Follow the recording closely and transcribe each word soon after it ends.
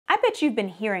I bet you've been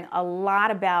hearing a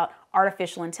lot about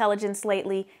artificial intelligence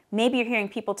lately. Maybe you're hearing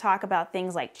people talk about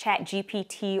things like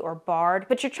ChatGPT or Bard,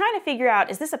 but you're trying to figure out,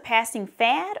 is this a passing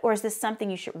fad or is this something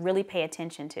you should really pay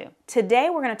attention to? Today,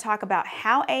 we're going to talk about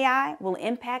how AI will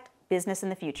impact business in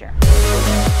the future.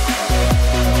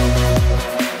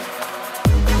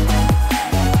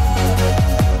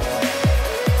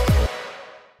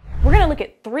 We're going to look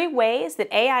at 3 ways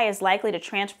that AI is likely to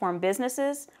transform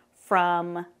businesses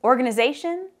from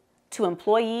organization to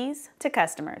employees to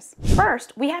customers.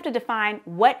 First, we have to define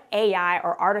what AI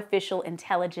or artificial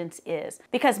intelligence is,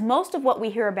 because most of what we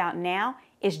hear about now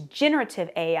is generative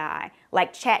AI,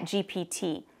 like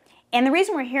ChatGPT. And the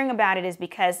reason we're hearing about it is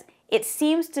because it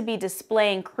seems to be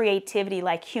displaying creativity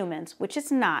like humans, which it's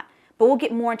not, but we'll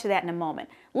get more into that in a moment.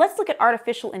 Let's look at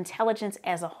artificial intelligence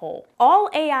as a whole. All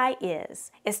AI is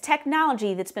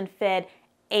technology that's been fed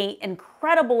an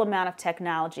incredible amount of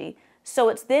technology, so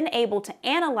it's then able to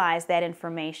analyze that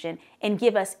information and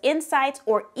give us insights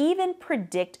or even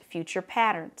predict future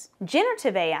patterns.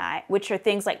 Generative AI, which are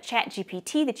things like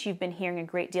ChatGPT that you've been hearing a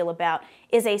great deal about,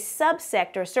 is a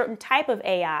subsector, a certain type of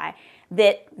AI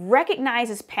that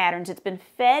recognizes patterns. It's been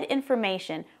fed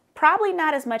information, probably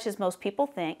not as much as most people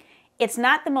think. It's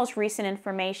not the most recent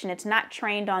information. It's not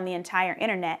trained on the entire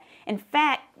internet. In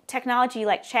fact, technology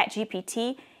like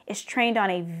ChatGPT is trained on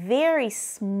a very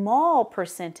small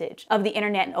percentage of the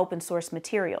internet and open source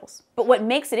materials. But what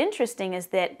makes it interesting is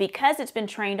that because it's been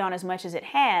trained on as much as it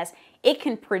has, it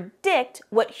can predict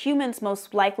what humans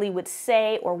most likely would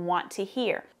say or want to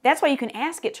hear. That's why you can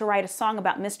ask it to write a song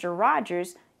about Mr.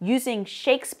 Rogers using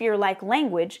Shakespeare-like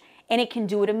language, and it can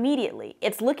do it immediately.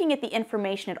 It's looking at the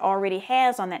information it already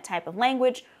has on that type of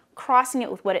language, crossing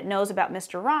it with what it knows about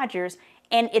Mr. Rogers,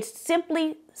 and it's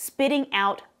simply spitting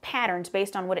out patterns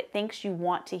based on what it thinks you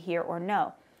want to hear or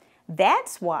know.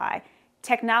 That's why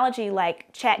technology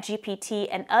like ChatGPT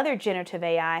and other generative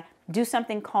AI do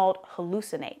something called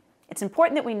hallucinate. It's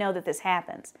important that we know that this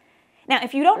happens. Now,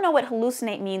 if you don't know what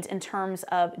hallucinate means in terms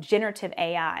of generative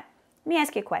AI, let me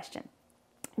ask you a question.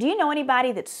 Do you know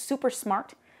anybody that's super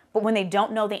smart, but when they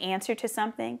don't know the answer to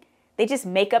something, they just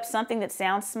make up something that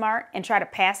sounds smart and try to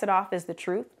pass it off as the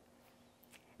truth?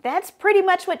 That's pretty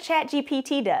much what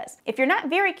ChatGPT does. If you're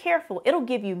not very careful, it'll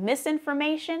give you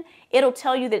misinformation. It'll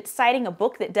tell you that it's citing a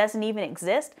book that doesn't even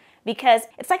exist, because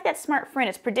it's like that smart friend.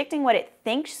 It's predicting what it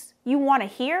thinks you want to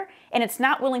hear, and it's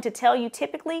not willing to tell you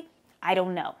typically, I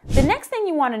don't know. The next thing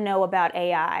you want to know about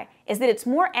AI is that it's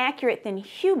more accurate than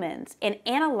humans in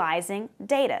analyzing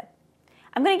data.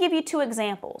 I'm going to give you 2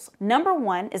 examples. Number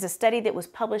 1 is a study that was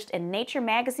published in Nature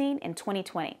magazine in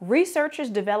 2020. Researchers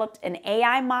developed an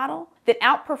AI model that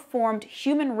outperformed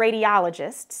human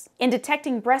radiologists in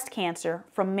detecting breast cancer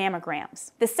from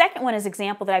mammograms. The second one is an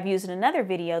example that I've used in another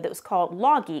video that was called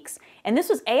Law Geeks, and this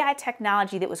was AI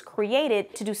technology that was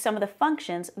created to do some of the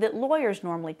functions that lawyers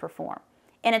normally perform.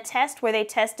 In a test where they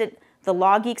tested the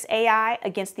Law Geeks AI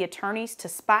against the attorneys to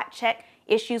spot check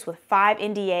issues with 5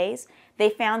 NDAs, they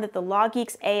found that the Law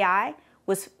Geeks AI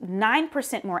was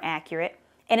 9% more accurate,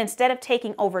 and instead of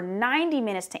taking over 90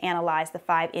 minutes to analyze the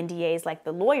 5 NDAs like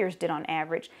the lawyers did on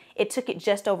average, it took it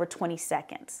just over 20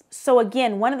 seconds. So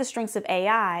again, one of the strengths of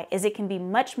AI is it can be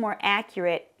much more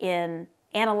accurate in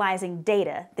analyzing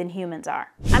data than humans are.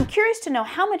 I'm curious to know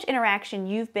how much interaction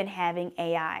you've been having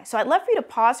AI. So I'd love for you to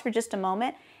pause for just a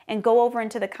moment and go over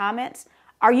into the comments.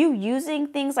 Are you using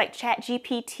things like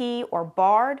ChatGPT or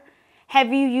Bard?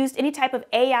 Have you used any type of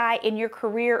AI in your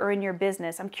career or in your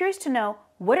business? I'm curious to know,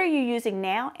 what are you using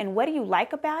now and what do you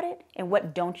like about it and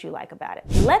what don't you like about it?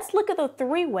 Let's look at the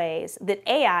 3 ways that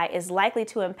AI is likely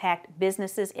to impact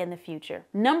businesses in the future.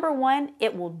 Number 1,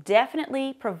 it will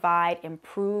definitely provide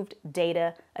improved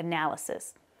data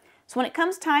analysis. So when it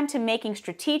comes time to making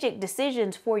strategic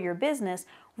decisions for your business,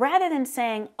 rather than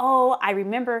saying, oh, I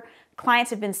remember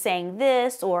clients have been saying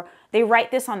this, or they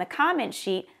write this on the comment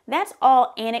sheet, that's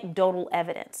all anecdotal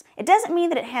evidence. It doesn't mean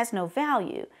that it has no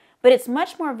value, but it's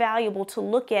much more valuable to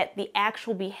look at the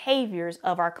actual behaviors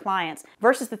of our clients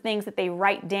versus the things that they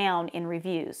write down in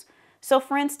reviews. So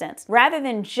for instance, rather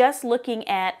than just looking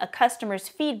at a customer's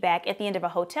feedback at the end of a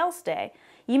hotel stay,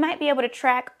 you might be able to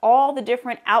track all the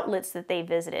different outlets that they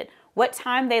visited, what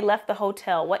time they left the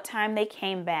hotel, what time they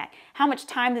came back, how much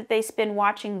time did they spend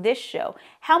watching this show,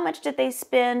 how much did they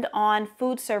spend on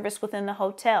food service within the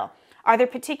hotel. Are there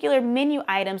particular menu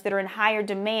items that are in higher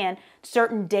demand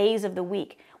certain days of the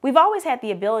week? We've always had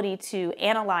the ability to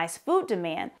analyze food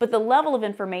demand, but the level of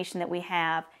information that we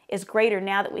have is greater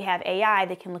now that we have AI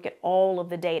that can look at all of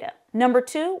the data. Number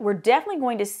 2, we're definitely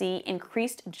going to see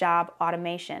increased job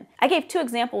automation. I gave 2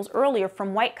 examples earlier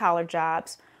from white-collar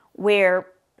jobs where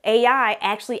AI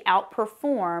actually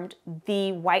outperformed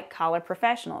the white-collar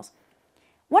professionals.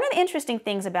 One of the interesting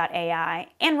things about AI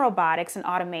and robotics and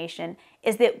automation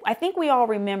is that I think we all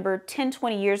remember 10,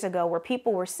 20 years ago where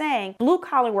people were saying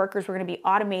blue-collar workers were going to be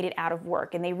automated out of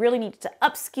work and they really needed to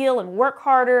upskill and work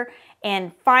harder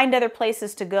and find other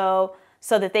places to go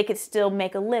so that they could still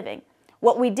make a living.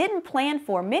 What we didn't plan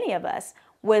for, many of us,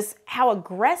 was how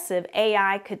aggressive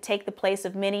AI could take the place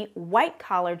of many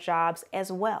white-collar jobs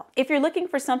as well. If you're looking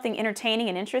for something entertaining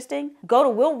and interesting, go to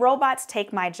Will Robots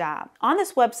Take My Job? On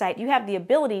this website, you have the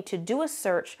ability to do a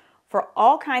search for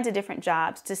all kinds of different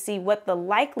jobs to see what the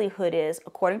likelihood is,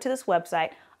 according to this website,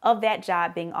 of that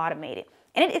job being automated.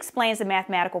 And it explains the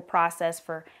mathematical process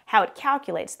for how it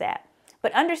calculates that.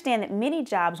 But understand that many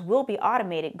jobs will be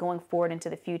automated going forward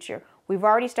into the future. We've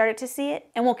already started to see it,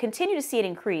 and we'll continue to see it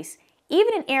increase,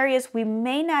 even in areas we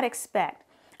may not expect.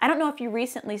 I don't know if you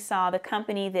recently saw the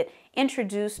company that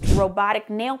introduced robotic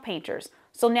nail painters.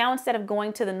 So now instead of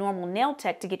going to the normal nail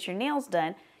tech to get your nails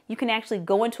done, you can actually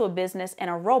go into a business and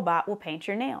a robot will paint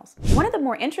your nails. One of the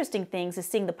more interesting things is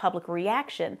seeing the public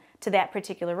reaction to that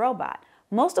particular robot.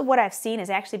 Most of what I've seen has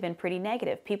actually been pretty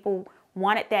negative. People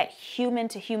wanted that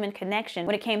human-to-human connection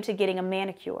when it came to getting a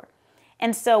manicure.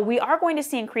 And so we are going to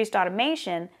see increased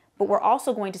automation, but we're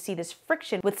also going to see this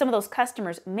friction with some of those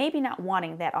customers maybe not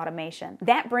wanting that automation.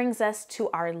 That brings us to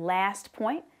our last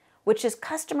point, which is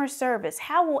customer service.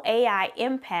 How will AI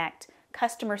impact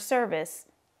customer service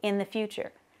in the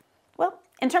future? Well,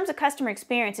 in terms of customer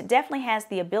experience, it definitely has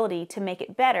the ability to make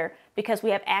it better because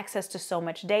we have access to so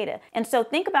much data. And so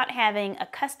think about having a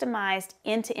customized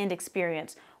end-to-end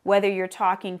experience, whether you're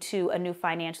talking to a new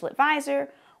financial advisor,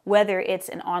 whether it's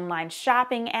an online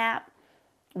shopping app,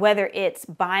 whether it's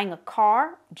buying a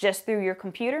car just through your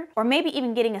computer, or maybe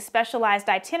even getting a specialized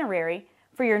itinerary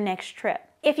for your next trip.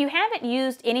 If you haven't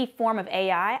used any form of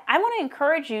AI, I want to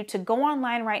encourage you to go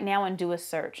online right now and do a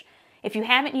search. If you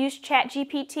haven't used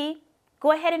ChatGPT,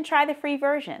 go ahead and try the free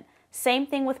version. Same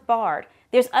thing with Bard.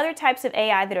 There's other types of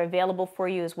AI that are available for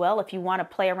you as well. If you want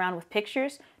to play around with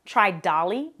pictures, try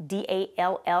DALL-E,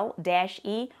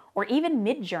 D-A-L-L-E, or even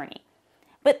Midjourney.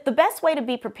 But the best way to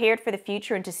be prepared for the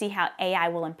future and to see how AI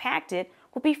will impact it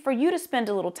will be for you to spend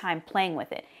a little time playing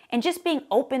with it and just being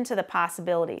open to the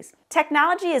possibilities.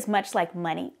 Technology is much like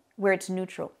money, where it's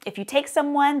neutral. If you take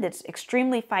someone that's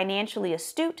extremely financially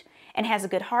astute and has a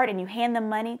good heart and you hand them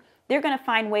money, they're going to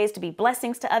find ways to be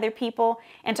blessings to other people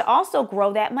and to also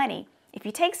grow that money. If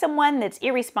you take someone that's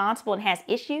irresponsible and has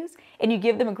issues and you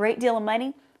give them a great deal of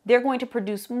money, they're going to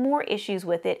produce more issues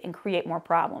with it and create more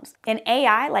problems. And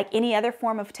AI, like any other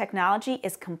form of technology,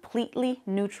 is completely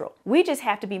neutral. We just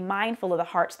have to be mindful of the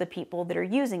hearts of the people that are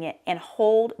using it and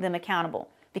hold them accountable.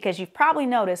 Because you've probably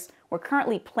noticed we're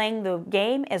currently playing the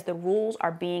game as the rules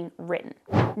are being written.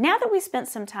 Now that we spent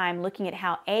some time looking at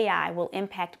how AI will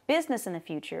impact business in the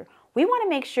future, we want to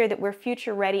make sure that we're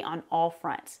future ready on all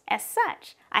fronts. As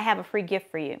such, I have a free gift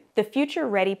for you, the Future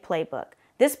Ready Playbook.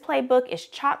 This playbook is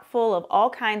chock full of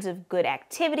all kinds of good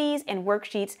activities and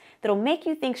worksheets that'll make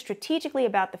you think strategically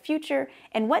about the future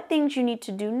and what things you need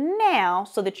to do now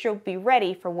so that you'll be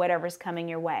ready for whatever's coming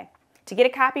your way. To get a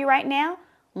copy right now,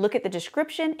 look at the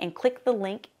description and click the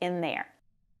link in there.